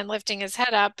chin and lifting his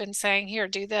head up and saying, here,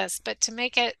 do this. But to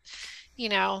make it,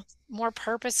 more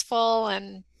purposeful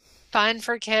and fun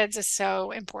for kids is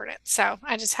so important. So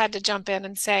I just had to jump in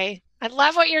and say, I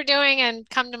love what you're doing and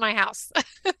come to my house.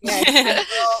 yes, and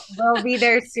we'll be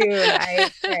there soon, I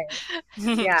pray.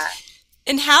 Yeah.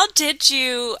 And how did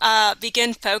you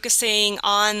begin focusing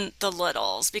on the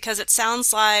littles? Because it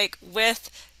sounds like with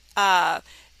uh,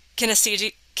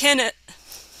 kinesthesia, Kinesiology.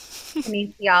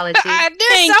 I knew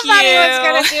thank somebody was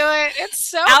going you. to do it. It's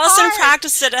so Allison hard.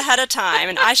 practiced it ahead of time,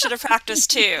 and I should have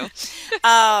practiced too.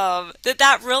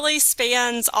 That really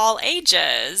spans all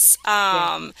ages.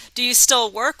 Yeah. Do you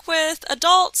still work with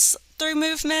adults through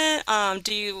movement?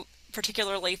 Do you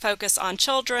particularly focus on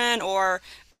children, or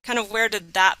kind of where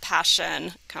did that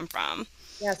passion come from?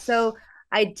 Yeah. So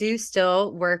I do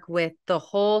still work with the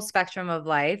whole spectrum of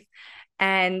life.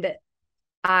 And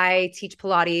I teach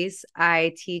Pilates,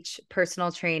 I teach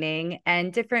personal training,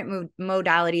 and different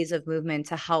modalities of movement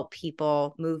to help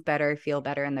people move better, feel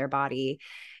better in their body.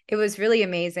 It was really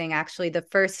amazing. Actually, the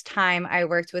first time I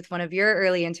worked with one of your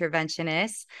early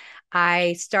interventionists,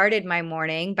 I started my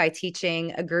morning by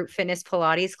teaching a group fitness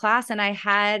Pilates class, and I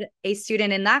had a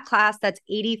student in that class that's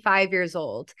 85 years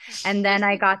old. And then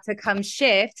I got to come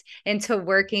shift into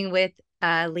working with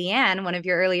Leanne, one of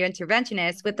your earlier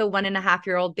interventionists, with a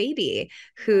 1.5-year-old baby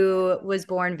who was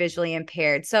born visually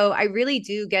impaired. So I really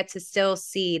do get to still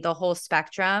see the whole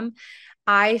spectrum.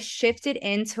 I shifted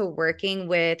into working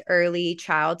with early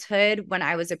childhood when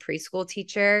I was a preschool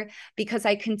teacher because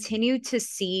I continued to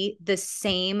see the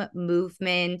same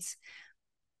movement.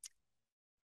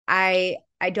 I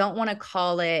don't want to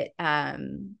call it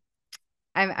I'm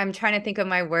trying to think of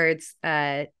my words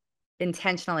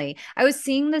intentionally. I was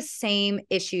seeing the same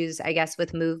issues, I guess,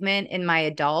 with movement in my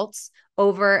adults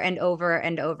over and over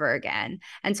and over again.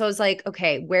 And so I was like,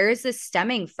 okay, where is this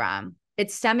stemming from?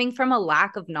 It's stemming from a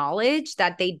lack of knowledge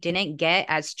that they didn't get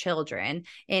as children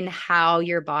in how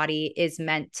your body is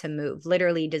meant to move,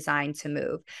 literally designed to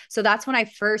move. So that's when I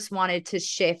first wanted to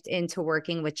shift into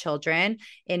working with children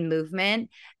in movement.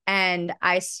 And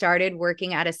I started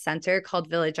working at a center called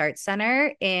Village Arts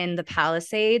Center in the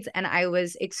Palisades. And I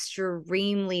was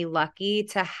extremely lucky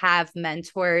to have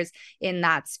mentors in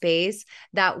that space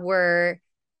that were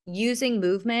using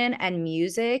movement and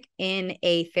music in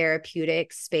a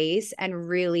therapeutic space and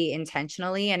really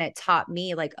intentionally. And it taught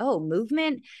me like, oh,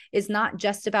 movement is not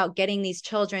just about getting these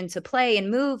children to play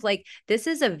and move. Like, this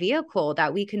is a vehicle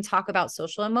that we can talk about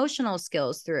social emotional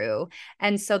skills through.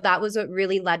 And so that was what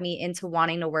really led me into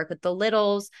wanting to work with the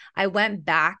littles. I went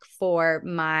back for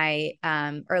my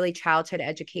early childhood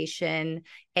education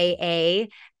AA,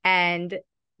 and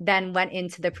then went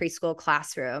into the preschool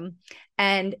classroom.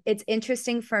 And it's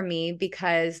interesting for me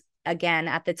because, again,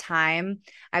 at the time,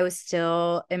 I was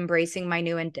still embracing my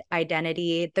new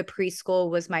identity. The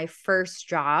preschool was my first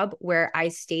job where I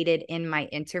stated in my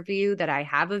interview that I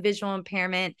have a visual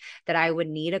impairment, that I would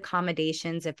need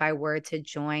accommodations if I were to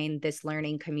join this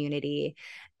learning community.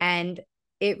 And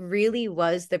it really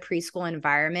was the preschool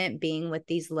environment, being with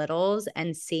these littles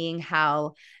and seeing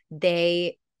how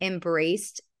they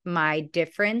embraced my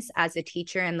difference as a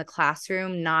teacher in the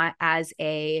classroom, not as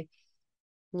a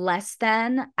less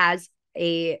than, as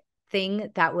a thing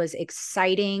that was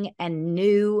exciting and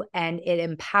new, and it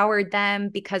empowered them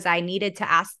because I needed to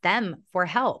ask them for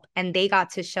help and they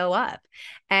got to show up.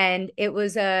 And it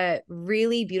was a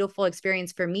really beautiful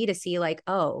experience for me to see like,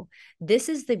 oh, this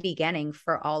is the beginning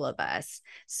for all of us.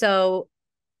 So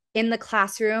in the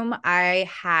classroom, I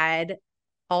had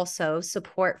also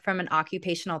support from an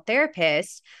occupational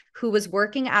therapist who was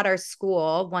working at our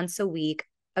school once a week,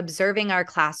 observing our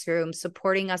classroom,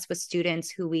 supporting us with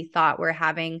students who we thought were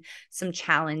having some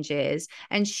challenges.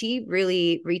 And she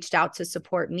really reached out to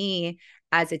support me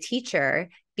as a teacher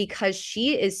because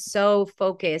she is so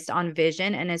focused on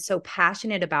vision and is so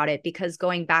passionate about it. Because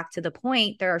going back to the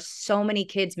point, there are so many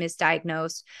kids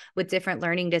misdiagnosed with different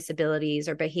learning disabilities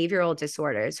or behavioral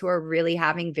disorders who are really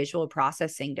having visual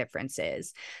processing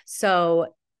differences. So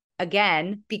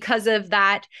again, because of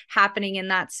that happening in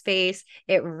that space,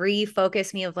 it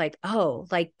refocused me of like, oh,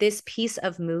 like this piece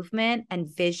of movement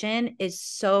and vision is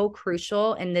so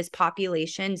crucial in this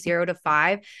population 0 to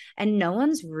 5. And no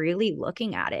one's really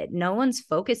looking at it. No one's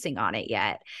focusing on it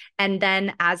yet. And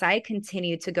then as I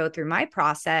continued to go through my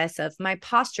process of my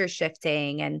posture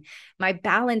shifting and my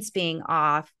balance being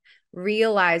off,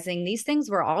 realizing these things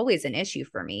were always an issue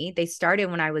for me. They started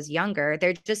when I was younger.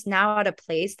 They're just now at a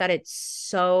place that it's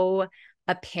so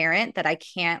apparent that I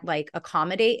can't like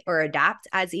accommodate or adapt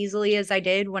as easily as I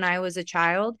did when I was a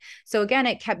child. So again,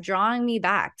 it kept drawing me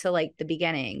back to like the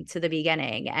beginning, to the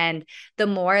beginning. And the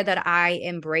more that I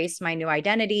embraced my new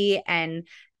identity and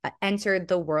entered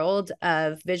the world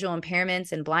of visual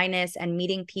impairments and blindness and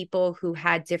meeting people who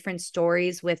had different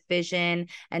stories with vision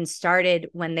and started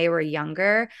when they were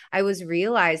younger, I was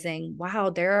realizing,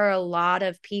 wow, there are a lot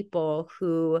of people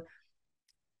who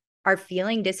are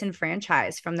feeling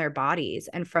disenfranchised from their bodies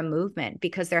and from movement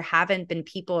because there haven't been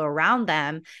people around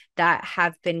them that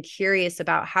have been curious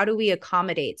about how do we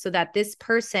accommodate so that this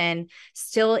person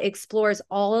still explores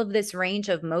all of this range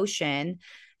of motion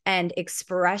and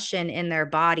expression in their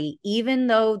body, even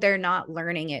though they're not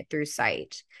learning it through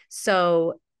sight.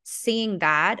 So seeing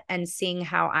that and seeing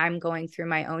how I'm going through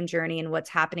my own journey and what's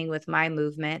happening with my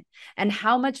movement and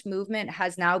how much movement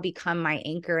has now become my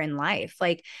anchor in life.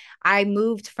 Like I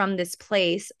moved from this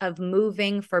place of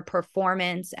moving for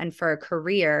performance and for a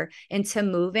career into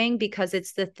moving because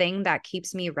it's the thing that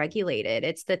keeps me regulated.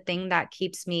 It's the thing that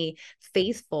keeps me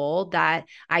faithful that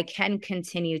I can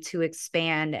continue to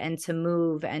expand and to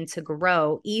move and to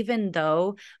grow, even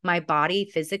though my body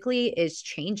physically is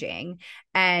changing,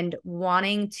 and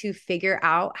wanting to figure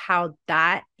out how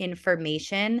that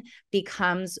information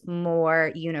becomes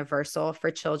more universal for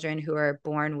children who are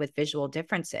born with visual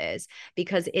differences,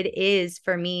 because it is,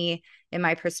 for me, in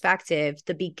my perspective,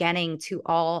 the beginning to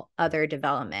all other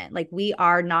development. Like we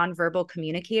are nonverbal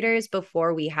communicators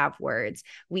before we have words.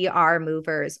 We are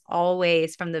movers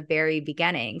always from the very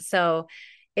beginning. So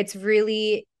it's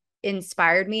really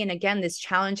inspired me. And again, this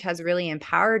challenge has really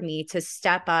empowered me to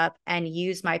step up and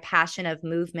use my passion of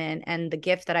movement and the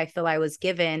gift that I feel I was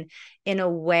given in a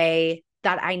way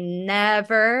that I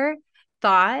never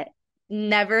thought,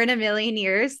 never in a million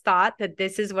years thought that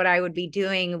this is what I would be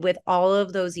doing with all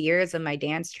of those years of my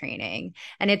dance training.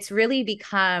 And it's really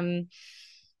become,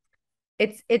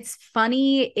 it's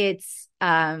funny. It's,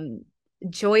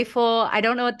 joyful. I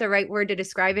don't know what the right word to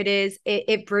describe it is.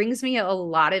 It brings me a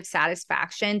lot of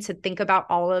satisfaction to think about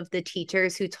all of the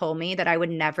teachers who told me that I would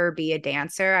never be a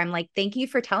dancer. I'm like, thank you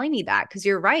for telling me that, because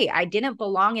you're right. I didn't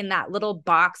belong in that little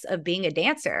box of being a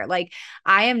dancer. Like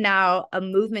I am now a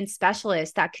movement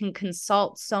specialist that can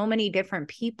consult so many different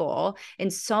people in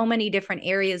so many different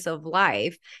areas of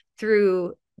life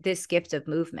through this gift of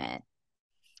movement.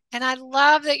 And I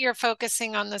love that you're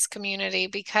focusing on this community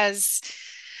because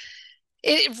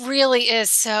It really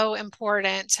is so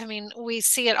important. I mean, we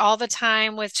see it all the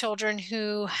time with children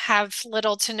who have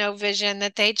little to no vision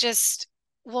that they just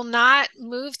will not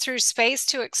move through space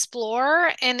to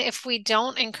explore. And if we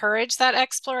don't encourage that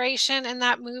exploration and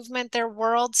that movement, their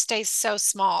world stays so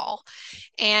small.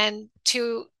 And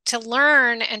to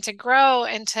learn and to grow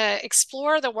and to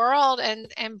explore the world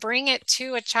and bring it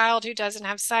to a child who doesn't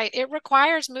have sight, it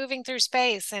requires moving through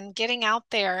space and getting out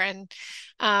there. And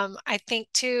I think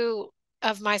too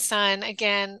of my son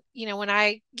again, when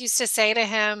I used to say to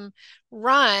him,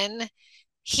 run,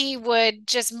 he would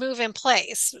just move in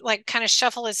place, like kind of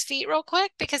shuffle his feet real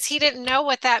quick because he didn't know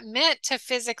what that meant to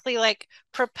physically like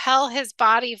propel his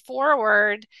body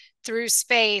forward through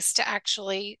space to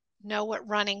actually know what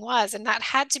running was. And that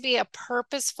had to be a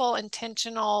purposeful,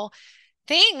 intentional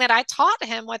thing that I taught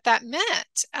him what that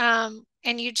meant.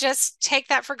 And you just take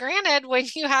that for granted when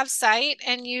you have sight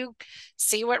and you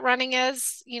see what running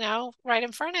is, right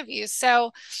in front of you.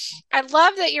 So I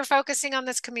love that you're focusing on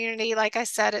this community. Like I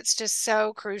said, it's just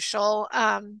so crucial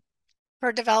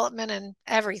for development and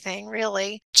everything,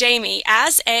 really. Jaimee,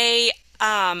 as a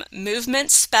movement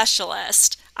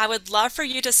specialist, I would love for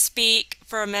you to speak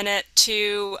for a minute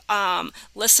to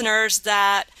listeners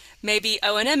that may be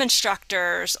O&M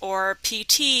instructors or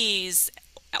PTs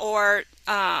or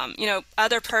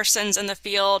other persons in the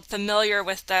field familiar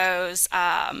with those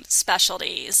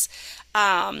specialties.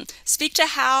 Speak to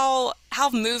how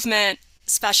movement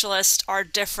specialists are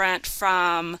different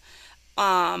from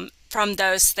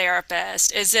those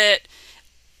therapists. Is it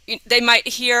they might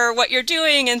hear what you're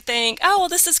doing and think, oh, well,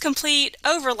 this is complete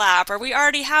overlap, or we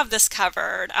already have this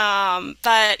covered.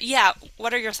 But yeah,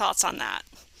 what are your thoughts on that?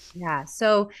 Yeah.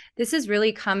 So this is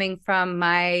really coming from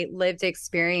my lived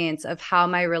experience of how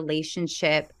my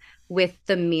relationship with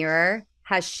the mirror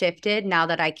has shifted now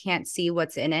that I can't see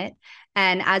what's in it.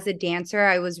 And as a dancer,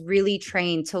 I was really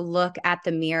trained to look at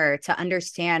the mirror to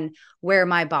understand where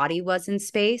my body was in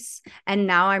space. And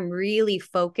now I'm really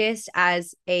focused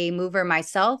as a mover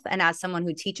myself and as someone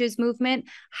who teaches movement,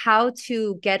 how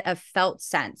to get a felt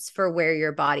sense for where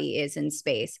your body is in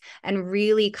space and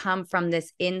really come from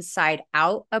this inside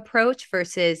out approach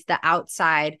versus the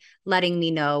outside letting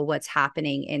me know what's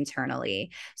happening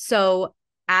internally. So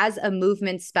as a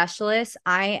movement specialist,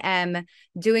 I am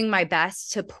doing my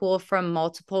best to pull from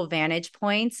multiple vantage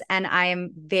points. And I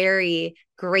am very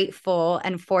grateful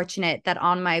and fortunate that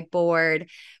on my board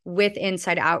with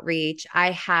Inside Outreach, I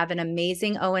have an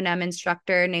amazing O&M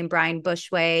instructor named Brian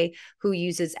Bushway who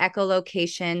uses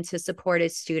echolocation to support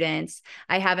his students.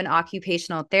 I have an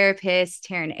occupational therapist,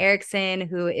 Taryn Erickson,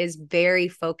 who is very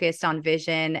focused on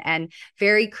vision and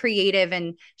very creative.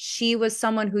 And she was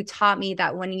someone who taught me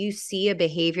that when you see a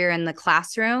behavior in the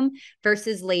classroom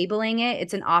versus labeling it,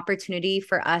 it's an opportunity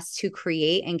for us to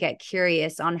create and get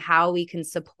curious on how we can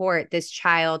support this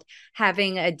child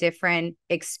having a different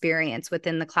experience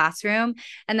within the classroom.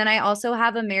 And then I also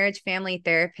have a marriage family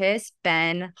therapist,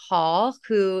 Ben Hall,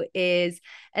 who is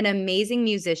an amazing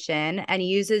musician and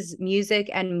uses music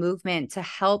and movement to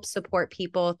help support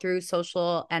people through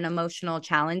social and emotional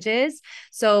challenges.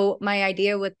 So my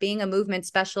idea with being a movement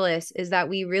specialist is that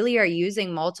we really are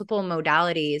using multiple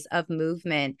modalities of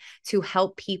movement to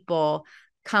help people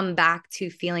come back to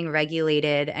feeling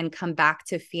regulated and come back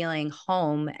to feeling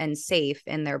home and safe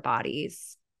in their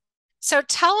bodies. So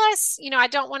tell us, I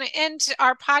don't want to end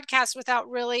our podcast without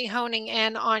really honing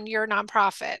in on your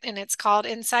nonprofit, and it's called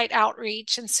Insight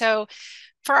Outreach. And so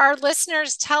for our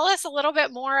listeners, tell us a little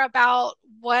bit more about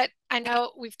what I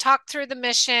know we've talked through the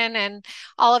mission and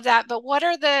all of that, but what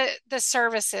are the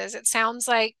services? It sounds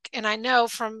like, and I know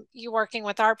from you working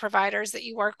with our providers that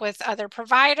you work with other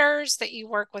providers, that you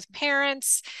work with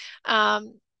parents,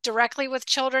 directly with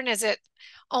children. Is it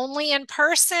only in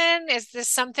person? Is this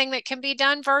something that can be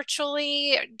done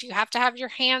virtually? Do you have to have your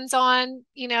hands on,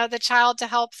 the child to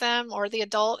help them or the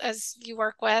adult as you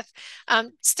work with?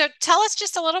 So tell us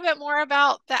just a little bit more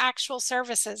about the actual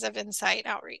services of Insight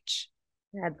Outreach.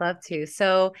 Yeah, I'd love to.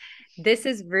 So this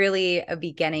is really a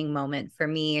beginning moment for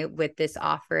me with this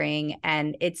offering,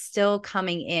 and it's still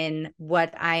coming in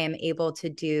what I am able to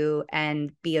do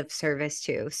and be of service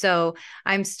to. So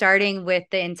I'm starting with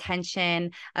the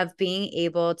intention of being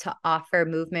able to offer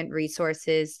movement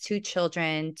resources to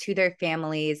children, to their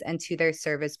families, and to their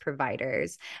service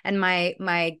providers. And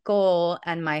my goal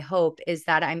and my hope is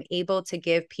that I'm able to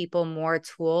give people more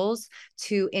tools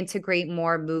to integrate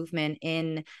more movement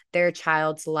in their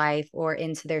child's life or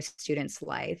into their student's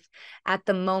life. At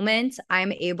the moment,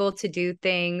 I'm able to do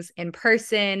things in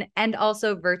person and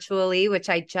also virtually, which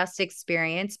I just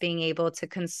experienced being able to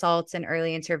consult an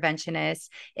early interventionist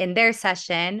in their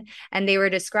session. And they were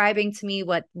describing to me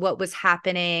what was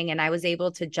happening, and I was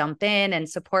able to jump in and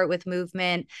support with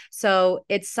movement. So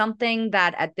it's something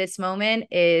that at this moment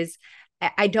is,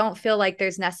 I don't feel like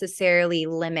there's necessarily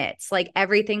limits. Like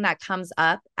everything that comes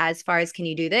up as far as, can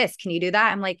you do this? Can you do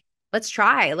that? I'm like, let's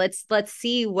try. Let's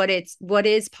see what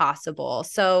is possible.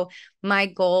 So my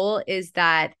goal is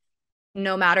that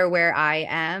no matter where I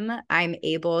am, I'm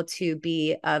able to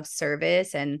be of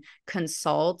service and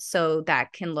consult. So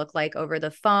that can look like over the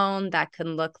phone, that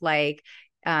can look like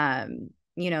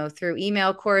through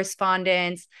email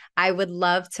correspondence. I would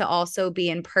love to also be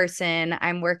in person.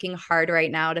 I'm working hard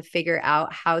right now to figure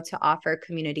out how to offer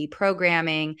community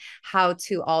programming, how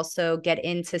to also get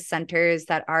into centers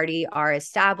that already are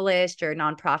established or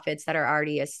nonprofits that are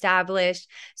already established.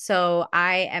 So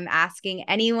I am asking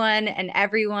anyone and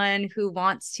everyone who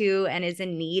wants to and is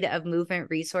in need of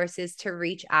movement resources to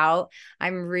reach out.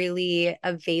 I'm really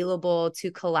available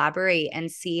to collaborate and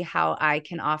see how I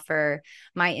can offer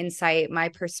my insight,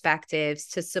 my perspectives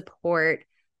to support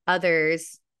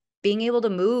others being able to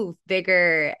move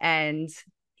bigger. And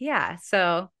yeah,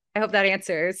 so I hope that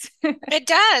answers. It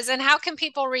does. And how can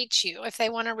people reach you if they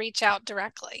want to reach out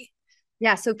directly?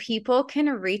 Yeah, so people can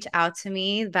reach out to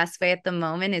me. The best way at the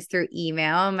moment is through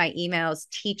email. My email is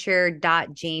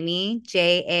teacher.jaimee,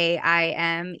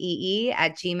 JAIMEE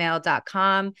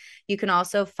 @gmail.com. You can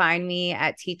also find me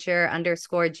at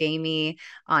teacher_Jaimee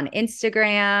on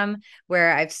Instagram,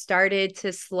 where I've started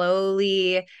to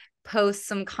slowly post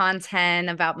some content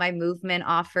about my movement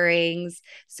offerings.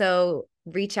 So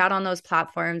reach out on those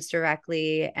platforms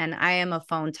directly. And I am a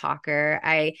phone talker.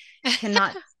 I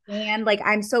cannot and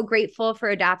I'm so grateful for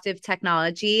adaptive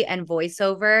technology and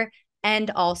voiceover, and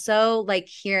also like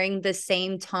hearing the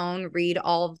same tone read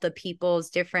all of the people's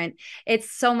different,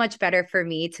 it's so much better for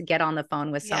me to get on the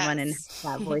phone with someone and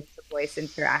have voice to voice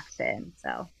interaction.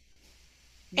 So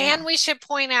yeah. And we should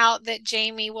point out that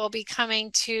Jaimee will be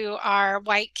coming to our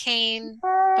White Cane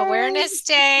Awareness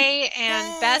Day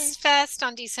and Best Fest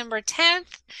on December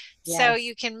 10th. Yes. So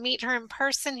you can meet her in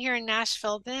person here in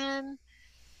Nashville then.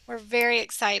 We're very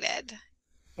excited.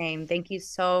 Same. Thank you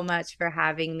so much for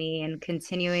having me and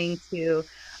continuing to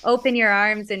open your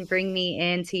arms and bring me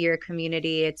into your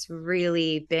community. It's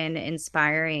really been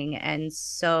inspiring and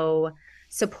so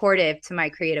supportive to my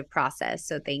creative process.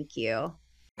 So thank you.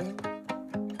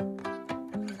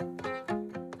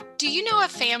 Do you know a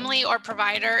family or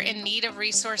provider in need of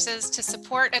resources to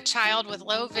support a child with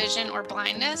low vision or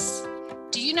blindness?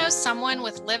 Do you know someone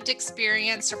with lived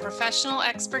experience or professional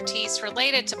expertise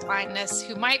related to blindness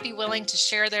who might be willing to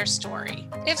share their story?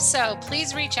 If so,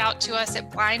 please reach out to us at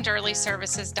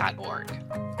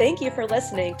blindearlyservices.org. Thank you for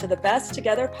listening to the Best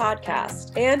Together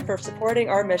podcast and for supporting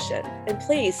our mission. And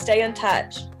please stay in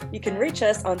touch. You can reach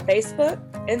us on Facebook,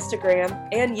 Instagram,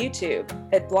 and YouTube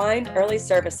at Blind Early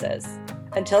Services.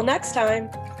 Until next time.